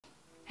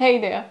Hey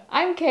there,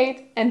 I'm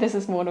Kate and this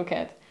is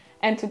MONOCAT.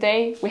 And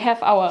today we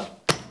have our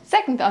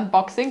second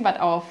unboxing, but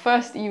our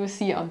first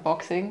EUC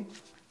unboxing.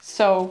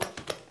 So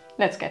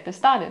let's get this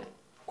started.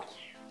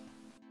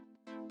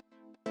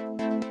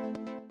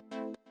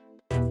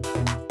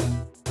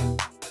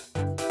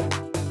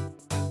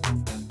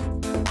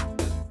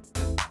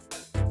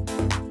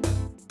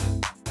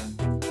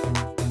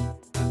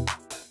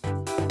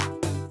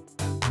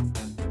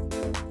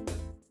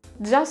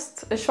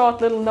 Just a short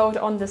little note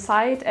on the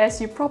side.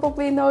 As you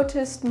probably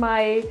noticed,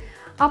 my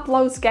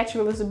upload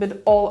schedule is a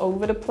bit all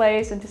over the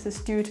place, and this is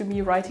due to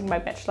me writing my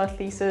bachelor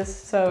thesis.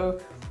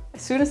 So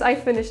as soon as I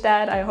finish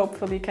that, I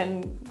hopefully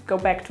can go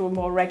back to a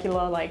more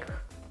regular, like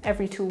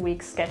every 2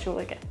 weeks schedule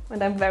again.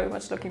 And I'm very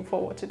much looking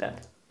forward to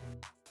that.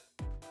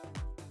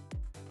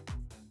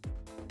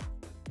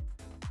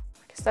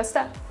 I guess that's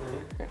that.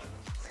 Yeah.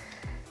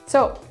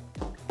 So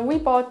we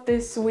bought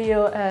this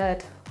wheel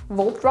at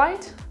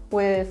Voltrite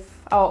with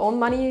our own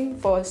money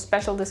for a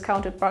special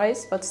discounted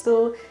price, but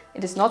still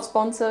it is not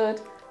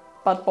sponsored,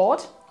 but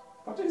bought.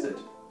 What is it?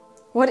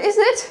 What is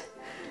it?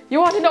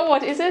 You want to know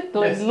what is it?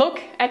 Let's Yes.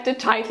 look at the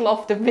title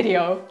of the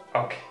video.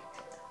 Okay.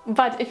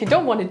 But if you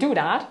don't want to do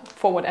that,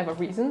 for whatever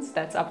reasons,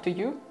 that's up to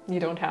you. You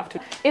don't have to.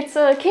 It's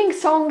a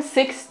Kingsong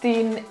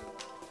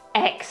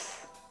 16X.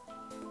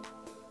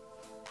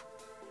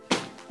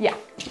 Yeah,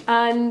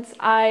 and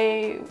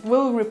I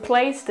will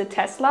replace the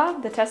Tesla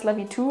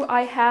V2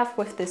 I have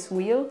with this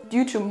wheel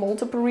due to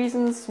multiple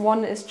reasons.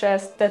 One is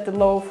just that the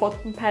low foot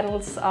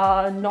pedals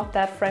are not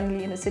that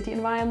friendly in a city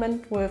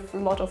environment with a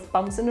lot of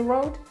bumps in the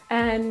road.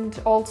 And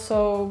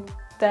also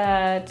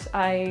that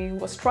I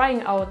was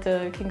trying out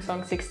the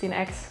Kingsong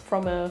 16X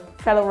from a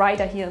fellow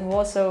rider here in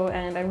Warsaw,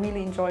 and I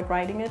really enjoyed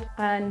riding it.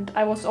 And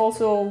I was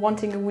also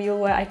wanting a wheel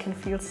where I can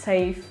feel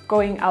safe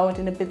going out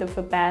in a bit of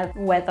a bad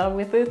weather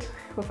with it,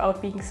 without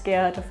being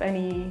scared of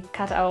any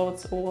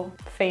cutouts or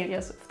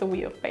failures of the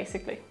wheel,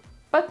 basically.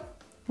 But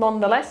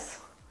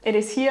nonetheless, it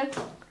is here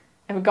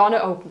and we're gonna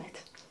open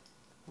it.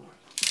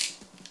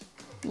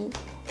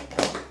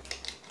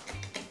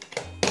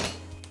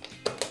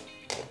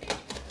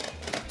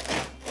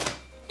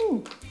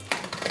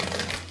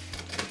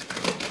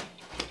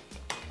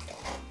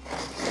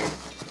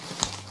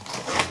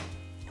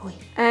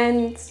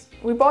 And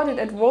we bought it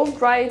at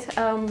Voltrite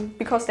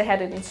because they had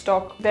it in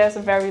stock. There's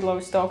a very low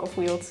stock of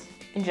wheels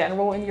in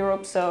general in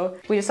Europe, so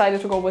we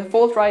decided to go with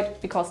Voltrite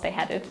because they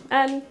had it.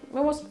 And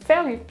it was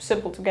fairly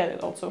simple to get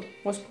it also.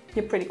 It was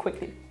here pretty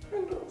quickly.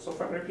 And also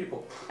friendly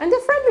people. And they're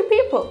friendly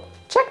people!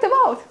 Check them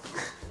out!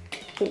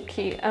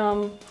 Okay,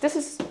 this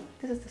is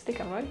the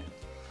sticker, right?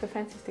 The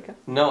fancy sticker.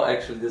 No,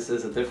 actually this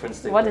is a different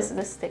sticker. What is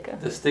this sticker?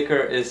 The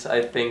sticker is,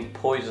 I think,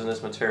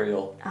 poisonous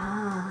material.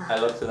 Ah. I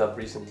looked it up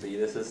recently.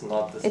 This is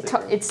not the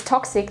sticker. It's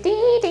toxic. But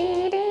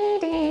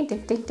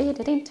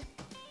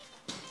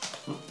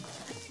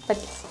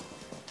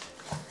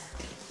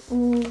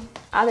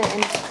are there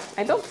any?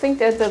 I don't think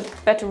there's the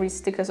battery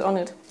stickers on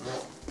it. No.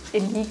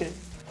 Illegal.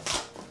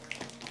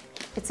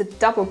 It's a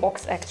double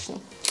box action.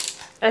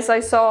 As I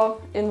saw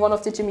in one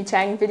of the Jimmy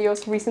Chang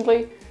videos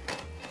recently,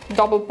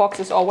 double box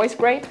is always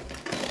great.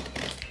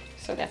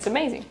 So that's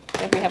amazing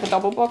that we have a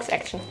double box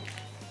action.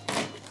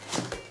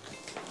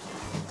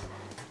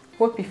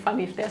 Would be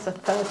funny if there's a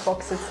third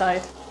box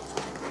inside,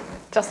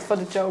 just for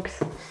the jokes.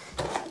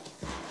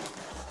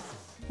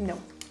 No.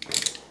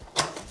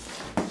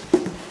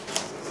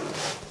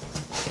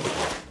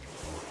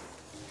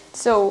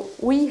 So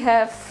we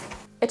have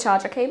a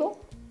charger cable,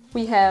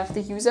 we have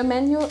the user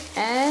manual,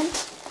 and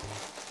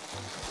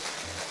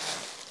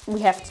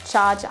we have the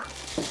charger.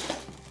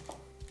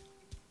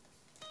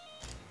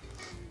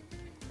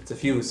 It's a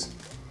fuse.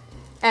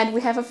 And we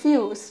have a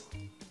fuse.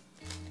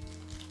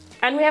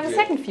 And we have a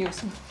second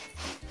fuse.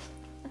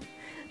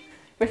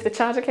 With the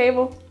charger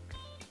cable,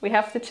 we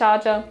have the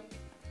charger.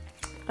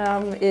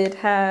 It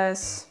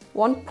has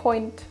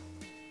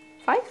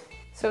 1.5,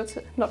 so it's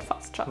not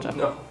fast charger.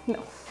 No.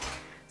 No.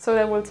 So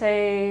that will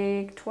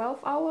take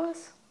 12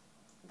 hours.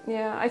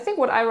 Yeah, I think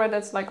what I read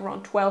is like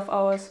around 12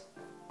 hours.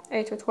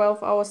 8 to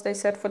 12 hours they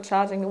said for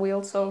charging the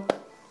wheel. So,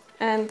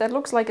 and that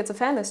looks like it's a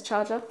fanless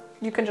charger.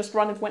 You can just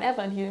run it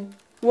whenever and you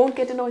won't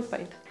get annoyed by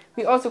it.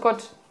 We also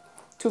got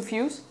 2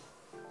 fuses.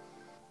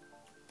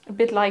 A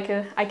bit like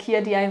a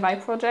IKEA DIY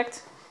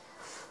project.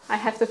 I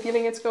have the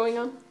feeling it's going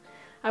on.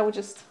 I would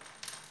just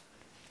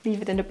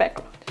leave it in the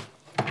background.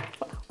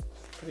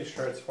 Pretty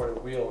sure it's for the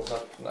wheel,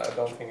 I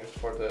don't think it's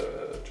for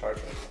the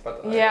charger,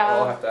 but yeah,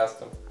 I'll have to ask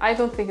them. I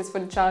don't think it's for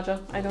the charger.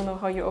 I don't know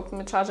how you open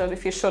the charger,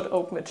 if you should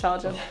open the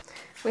charger.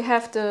 We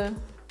have the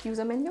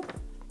user menu.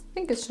 I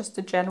think it's just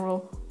the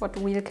general, what the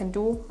wheel can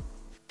do.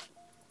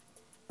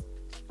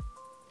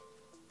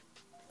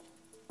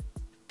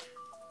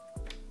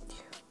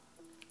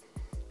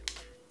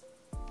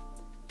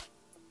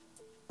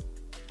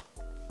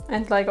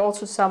 And like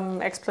also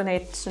some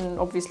explanation,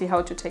 obviously,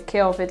 how to take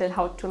care of it and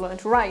how to learn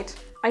to ride.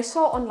 I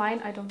saw online,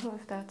 I don't know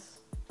if that's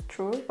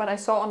true, but I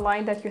saw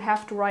online that you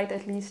have to ride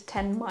at least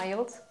 10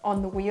 miles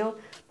on the wheel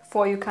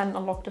before you can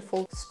unlock the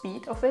full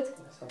speed of it.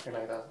 Something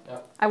like that,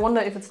 yeah. I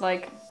wonder if it's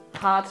like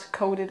hard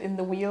coded in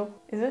the wheel,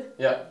 is it?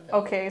 Yeah.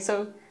 Okay,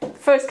 so the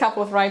first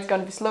couple of rides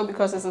gonna be slow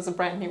because this is a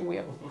brand new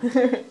wheel.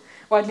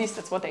 Or at least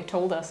that's what they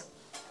told us.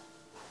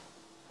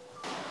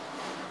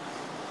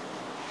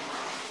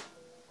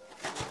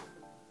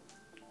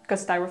 Got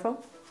styrofoam.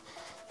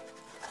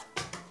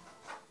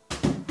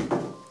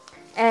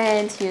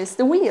 And here's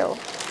the wheel.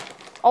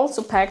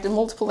 Also packed in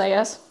multiple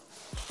layers.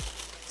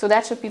 So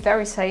that should be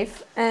very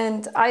safe.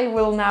 And I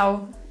will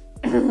now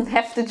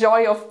have the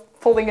joy of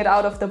pulling it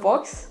out of the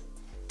box.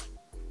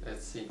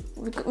 Let's see.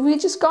 We're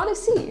just gonna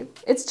see.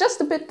 It's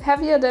just a bit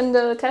heavier than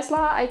the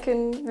Tesla. I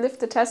can lift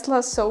the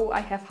Tesla, so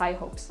I have high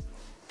hopes.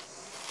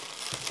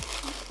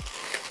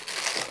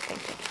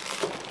 Thank you.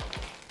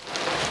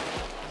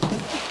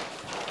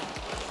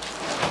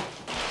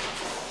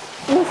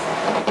 Oof.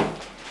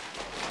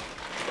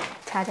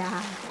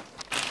 Ta-da!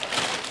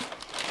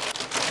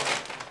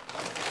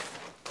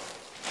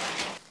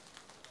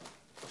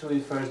 Should we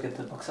first get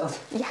the box out?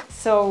 Yeah,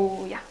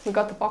 so yeah, we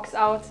got the box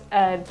out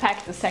and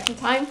packed the second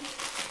time,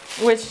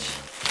 which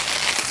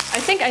I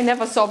think I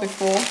never saw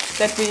before,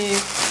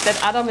 that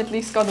Adam at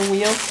least got a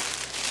wheel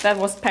that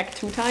was packed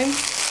 2 times.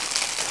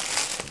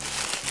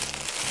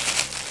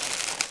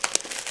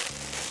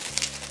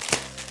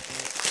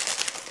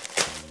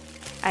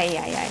 Ay,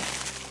 ay, ay.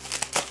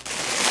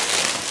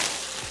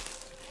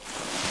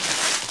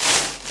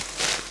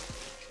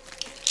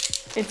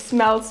 It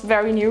smells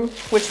very new,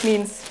 which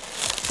means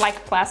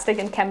like plastic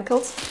and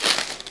chemicals.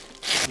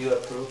 You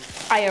approve?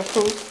 I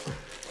approve.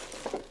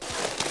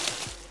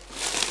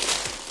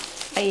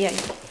 Ay, ay.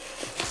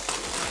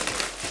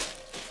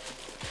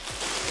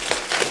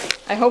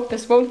 I hope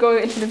this won't go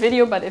into the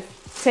video, but if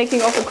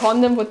taking off a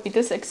condom would be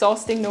this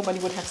exhausting, nobody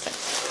would have sex.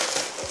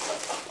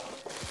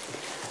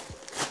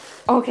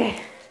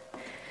 Okay.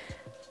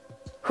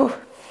 Whew.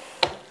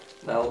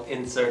 Now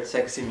insert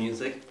sexy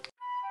music.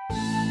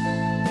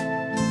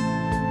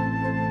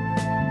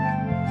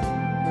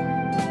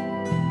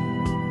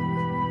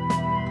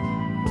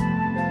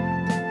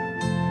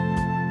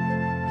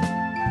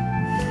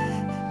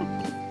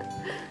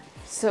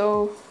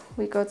 So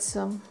we got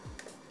some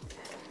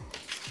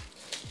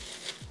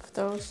of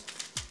those.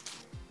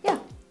 Yeah,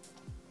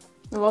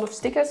 a lot of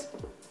stickers,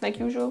 like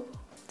usual.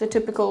 The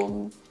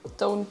typical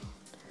don't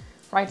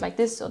write like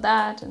this or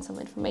that, and some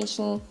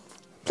information.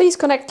 Please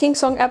connect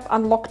Kingsong app,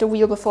 unlock the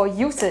wheel before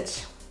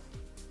usage.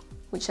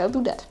 We shall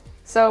do that.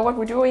 So what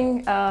we're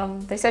doing,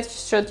 they said you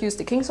should use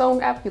the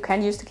Kingsong app. You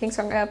can use the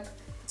Kingsong app.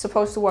 It's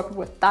supposed to work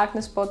with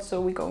darkness bot, so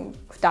we're going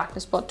with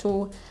darkness bot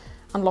to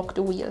unlock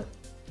the wheel.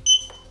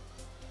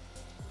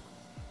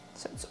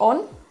 So it's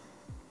on,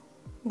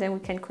 then we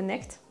can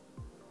connect.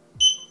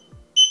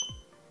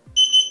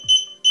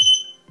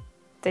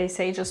 They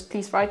say just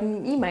please write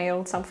an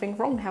email, something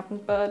wrong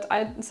happened, but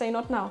I say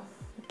not now.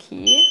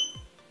 Okay,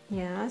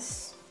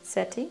 yes,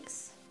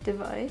 settings,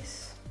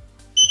 device.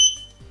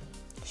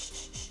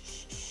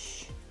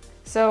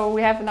 So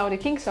we have now the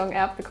Kingsong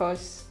app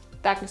because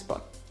Darkness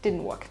Bot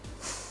didn't work.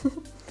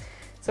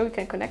 So we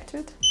can connect to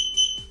it.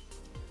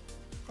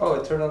 Oh,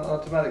 it turned on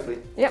automatically?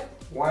 Yep.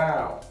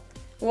 Wow.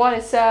 What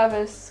a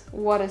service,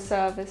 what a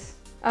service.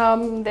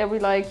 There we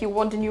like, you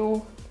want a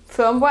new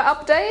firmware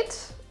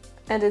update?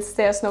 And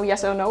there's no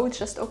yes or no, it's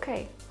just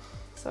okay.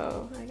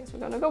 So I guess we're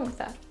gonna go with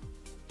that.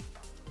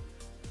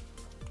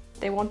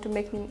 They want to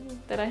make me,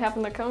 that I have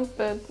an account,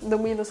 but the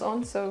wheel is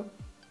on, so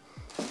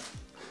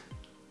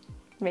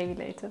maybe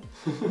later.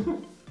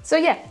 So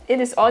yeah,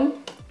 it is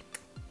on.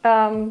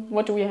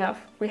 What do we have?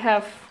 We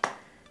have,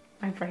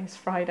 my brain's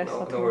fried.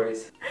 No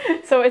worries.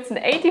 So it's an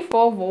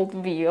 84 volt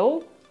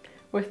wheel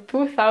with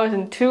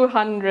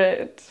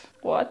 2200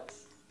 watt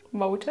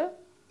motor.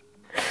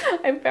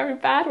 I'm very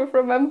bad with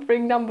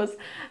remembering numbers.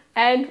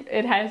 And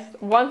it has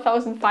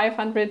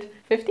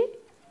 1550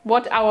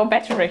 watt hour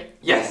battery.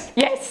 Yes!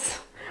 Yes!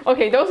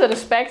 Okay, those are the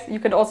specs. You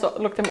can also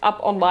look them up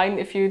online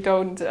if you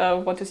don't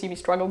want to see me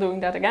struggle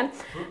doing that again.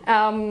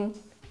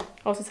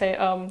 Also say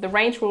the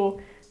range will,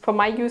 for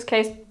my use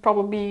case,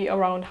 probably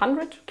around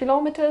 100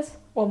 kilometers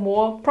or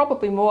more,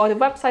 probably more. The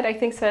website I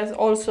think says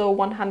also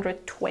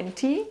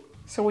 120.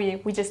 So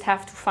we just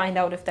have to find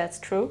out if that's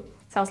true.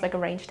 Sounds like a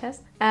range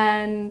test.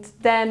 And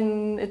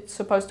then it's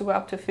supposed to go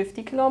up to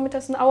 50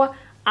 kilometers an hour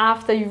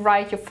after you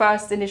ride your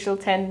first initial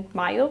 10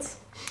 miles.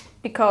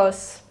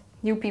 Because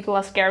you people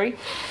are scary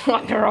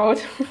on the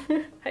road,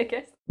 I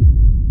guess.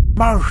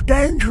 Most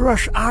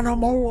dangerous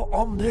animal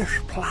on this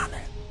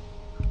planet.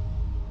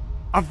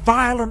 A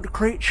violent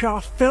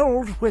creature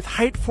filled with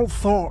hateful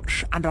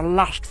thoughts and a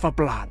lust for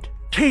blood.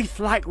 Teeth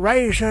like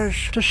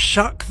razors to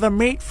suck the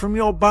meat from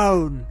your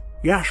bone.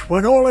 Yes,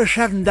 when all is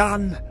said and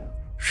done,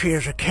 she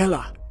is a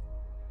killer.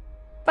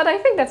 But I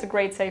think that's a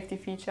great safety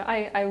feature.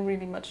 I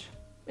really much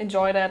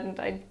enjoy that, and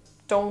I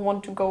don't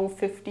want to go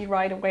 50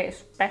 right away,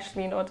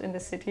 especially not in the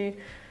city.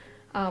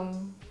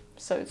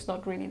 So it's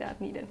not really that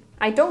needed.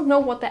 I don't know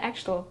what the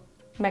actual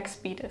max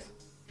speed is.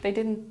 They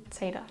didn't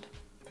say that.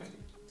 50?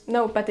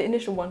 No, but the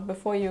initial one,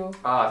 before you...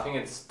 Ah, I think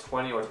it's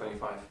 20 or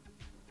 25.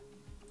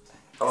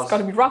 It's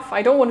gotta be rough.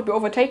 I don't want to be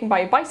overtaken by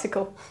a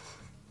bicycle.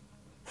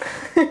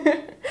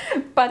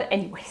 But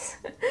anyways,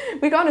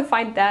 we're gonna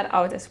find that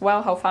out as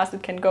well, how fast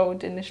it can go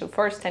the initial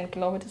first 10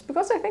 kilometers,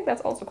 because I think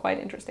that's also quite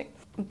interesting.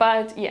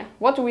 But yeah,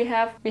 what do we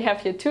have? We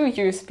have here 2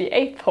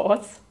 USB-A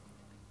ports.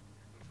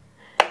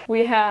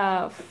 We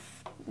have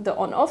the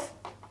on-off,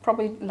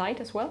 probably light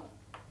as well.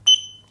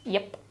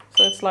 Yep,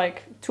 so it's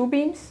like 2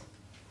 beams.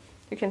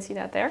 You can see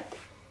that there.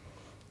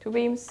 2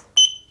 beams,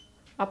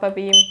 upper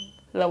beam,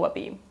 lower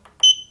beam.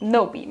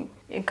 No beam,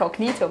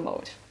 incognito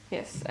mode.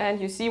 Yes,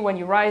 and you see when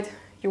you ride,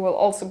 you will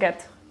also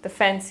get the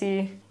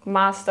fancy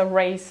Master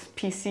Race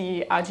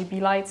PC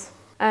RGB lights.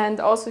 And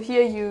also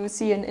here you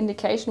see an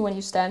indication when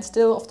you stand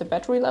still of the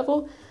battery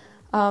level,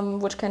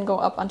 which can go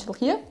up until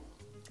here.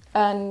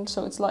 And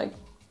so it's like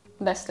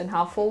less than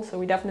half full, so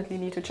we definitely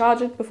need to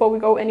charge it before we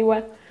go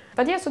anywhere.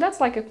 But yeah, so that's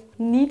like a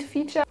neat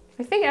feature.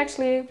 I think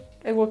actually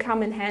it will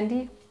come in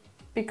handy,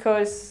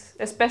 because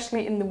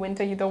especially in the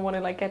winter you don't want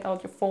to like get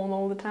out your phone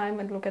all the time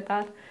and look at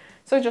that.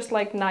 So just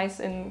like nice,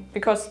 and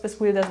because this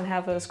wheel doesn't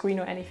have a screen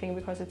or anything,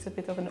 because it's a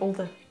bit of an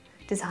older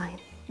design.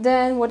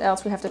 Then what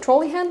else? We have the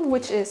trolley handle,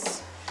 which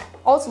is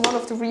also one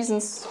of the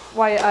reasons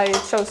why I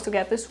chose to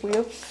get this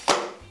wheel.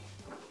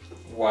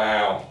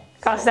 Wow.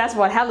 Because that's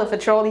one hell of a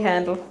trolley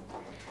handle.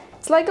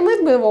 It's like a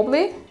little bit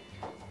wobbly,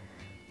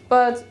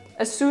 but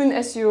as soon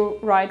as you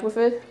ride with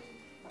it,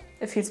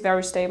 it feels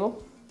very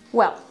stable.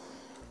 Well,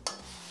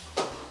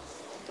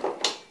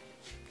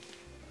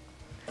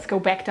 let's go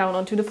back down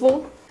onto the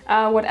floor.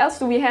 What else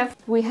do we have?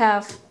 We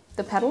have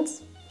the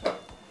pedals.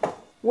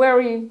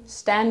 Very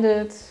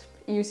standard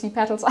EUC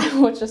pedals, I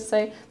would just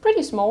say.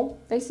 Pretty small,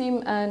 they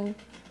seem, and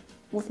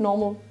with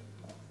normal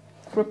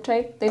grip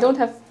tape. They don't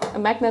have a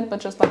magnet,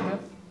 but just like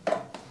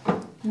a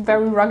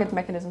very rugged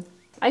mechanism.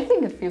 I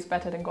think it feels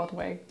better than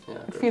Godway. Yeah,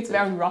 it feels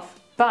very rough.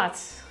 But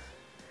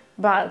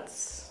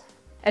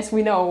as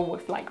we know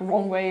with like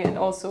Wrongway, and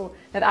also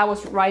that I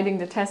was riding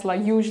the Tesla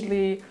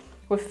usually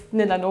with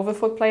Nillanova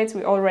foot plates,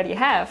 we already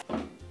have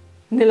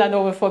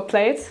Nillanova foot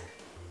plates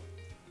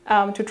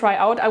to try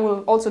out. I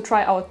will also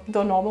try out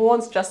the normal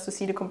ones just to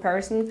see the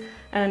comparison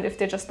and if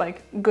they're just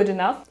like good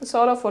enough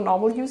sort of for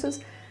normal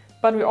uses.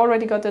 But we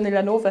already got the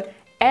Nillanova,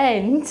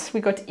 and we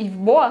got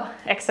even more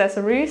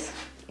accessories.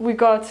 We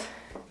got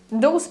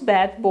those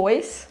bad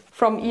boys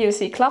from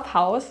EUC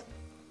Clubhouse,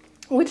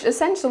 which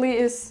essentially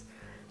is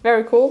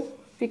very cool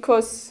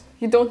because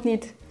you don't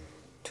need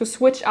to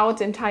switch out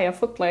the entire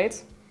foot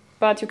plate,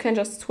 but you can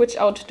just switch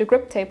out the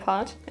grip tape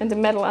part and the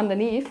metal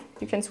underneath.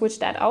 You can switch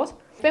that out.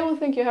 They will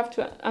think you have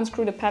to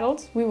unscrew the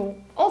pedals. We will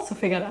also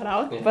figure that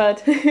out, yeah.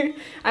 But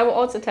I will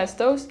also test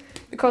those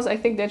because I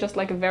think they're just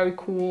like a very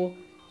cool,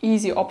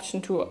 easy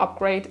option to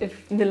upgrade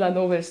if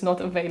Nillanova is not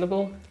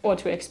available or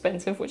too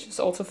expensive, which is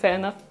also fair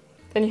enough.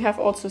 Then you have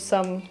also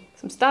some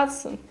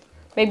studs and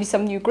maybe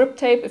some new grip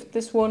tape if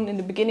this one in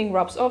the beginning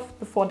rubs off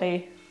before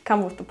they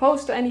come with the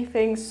post or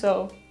anything,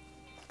 so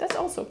that's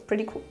also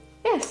pretty cool.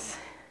 Yes,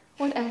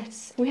 what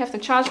else? We have the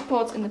charge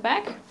ports in the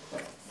back.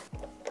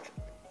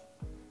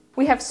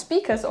 We have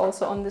speakers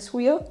also on this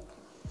wheel.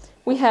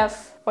 We have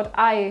what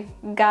I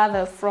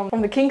gather from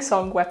the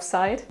Kingsong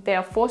website. There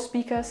are 4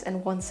 speakers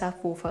and 1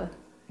 subwoofer.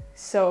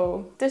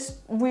 So this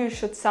wheel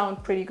should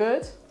sound pretty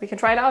good. We can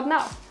try it out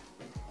now.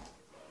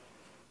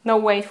 No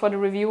wait for the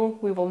review,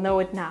 we will know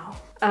it now.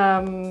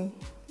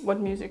 What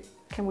music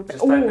can we play?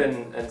 Just type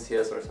in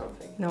NCS or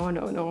something.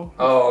 No.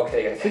 Oh,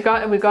 okay.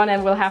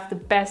 We'll have the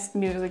best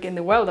music in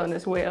the world on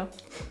this wheel.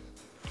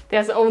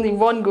 There's only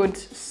one good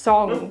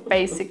song,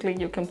 basically,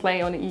 you can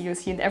play on the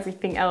EUC, and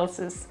everything else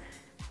is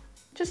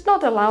just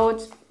not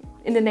allowed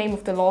in the name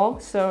of the law.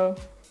 So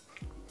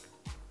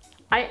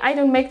I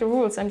don't make the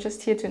rules, I'm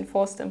just here to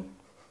enforce them.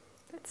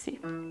 Let's see.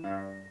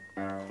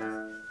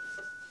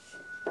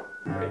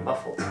 Very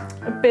muffled.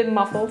 A bit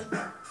muffled.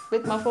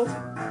 Bit muffled.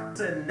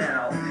 And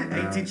now,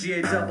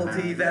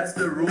 ATGA-double-T, that's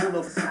the rule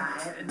of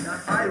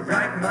I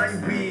ride my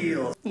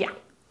wheel. Yeah,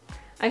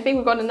 I think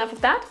we got enough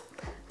of that.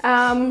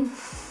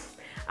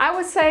 I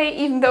would say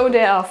even though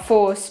there are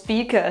 4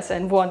 speakers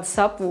and 1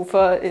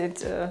 subwoofer,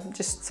 it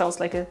just sounds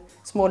like a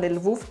small little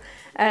woof.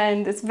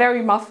 And it's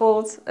very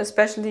muffled,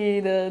 especially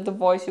the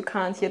voice, you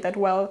can't hear that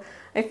well.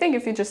 I think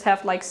if you just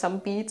have like some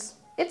beats,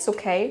 it's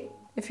okay.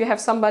 If you have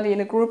somebody in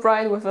a group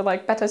ride with a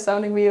like better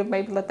sounding wheel,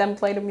 maybe let them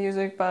play the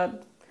music,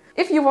 but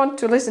if you want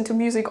to listen to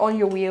music on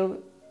your wheel,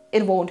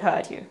 it won't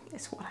hurt you,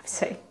 is what I'm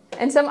saying.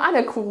 And some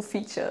other cool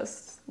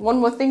features. One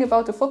more thing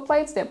about the foot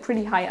plates, they're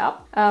pretty high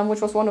up,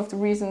 which was one of the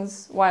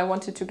reasons why I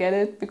wanted to get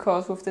it,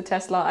 because with the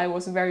Tesla I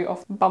was very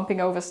often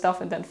bumping over stuff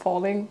and then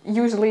falling,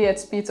 usually at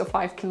speeds of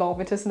 5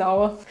 kilometers an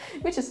hour,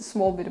 which is a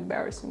small bit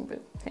embarrassing,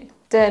 but hey.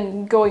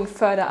 Then going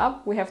further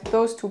up, we have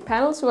those 2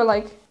 panels where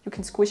like you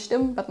can squish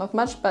them, but not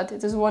much, but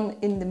this one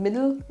in the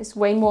middle is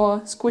way more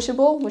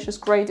squishable, which is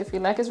great if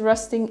your leg is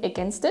resting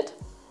against it.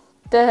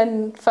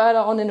 Then further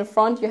on in the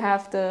front you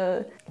have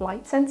the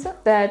light sensor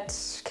that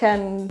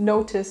can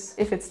notice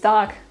if it's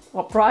dark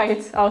or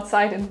bright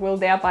outside and will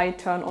thereby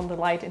turn on the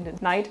light in the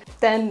night.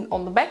 Then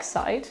on the back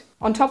side,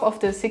 on top of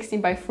the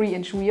 16 by 3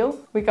 inch wheel,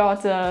 we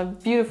got a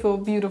beautiful,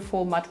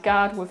 beautiful mud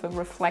guard with a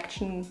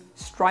reflection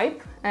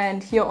stripe.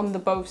 And here on the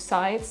both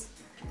sides,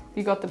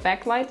 we got the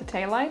backlight, the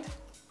tail light.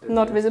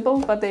 Not visible,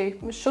 but they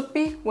should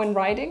be when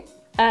riding.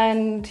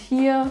 And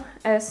here,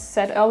 as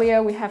said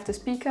earlier, we have the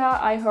speaker.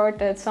 I heard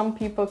that some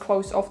people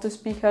close off the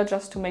speaker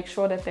just to make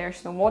sure that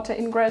there's no water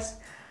ingress.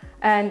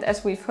 And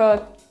as we've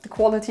heard, the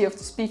quality of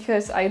the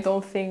speakers, I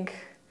don't think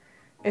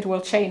it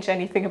will change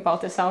anything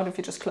about the sound if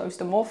you just close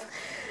them off.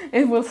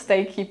 It will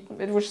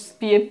it will just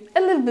be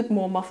a little bit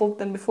more muffled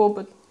than before,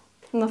 but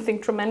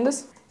nothing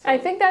tremendous. I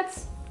think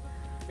that's...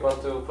 You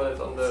want to put it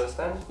on the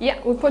stand? Yeah,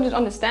 we'll put it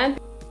on the stand.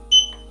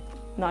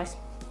 Nice.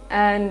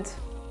 And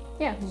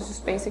yeah, this is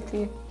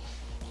basically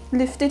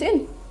lift it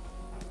in.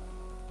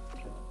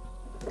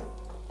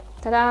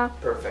 Ta-da!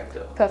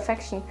 Perfecto.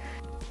 Perfection.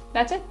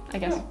 That's it, I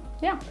guess.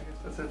 Yeah. I guess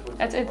that's it with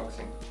That's it.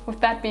 unboxing. With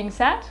that being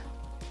said,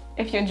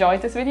 if you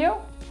enjoyed this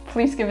video,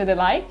 please give it a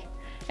like.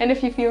 And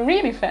if you feel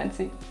really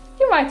fancy,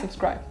 you might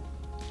subscribe.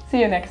 See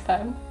you next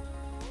time.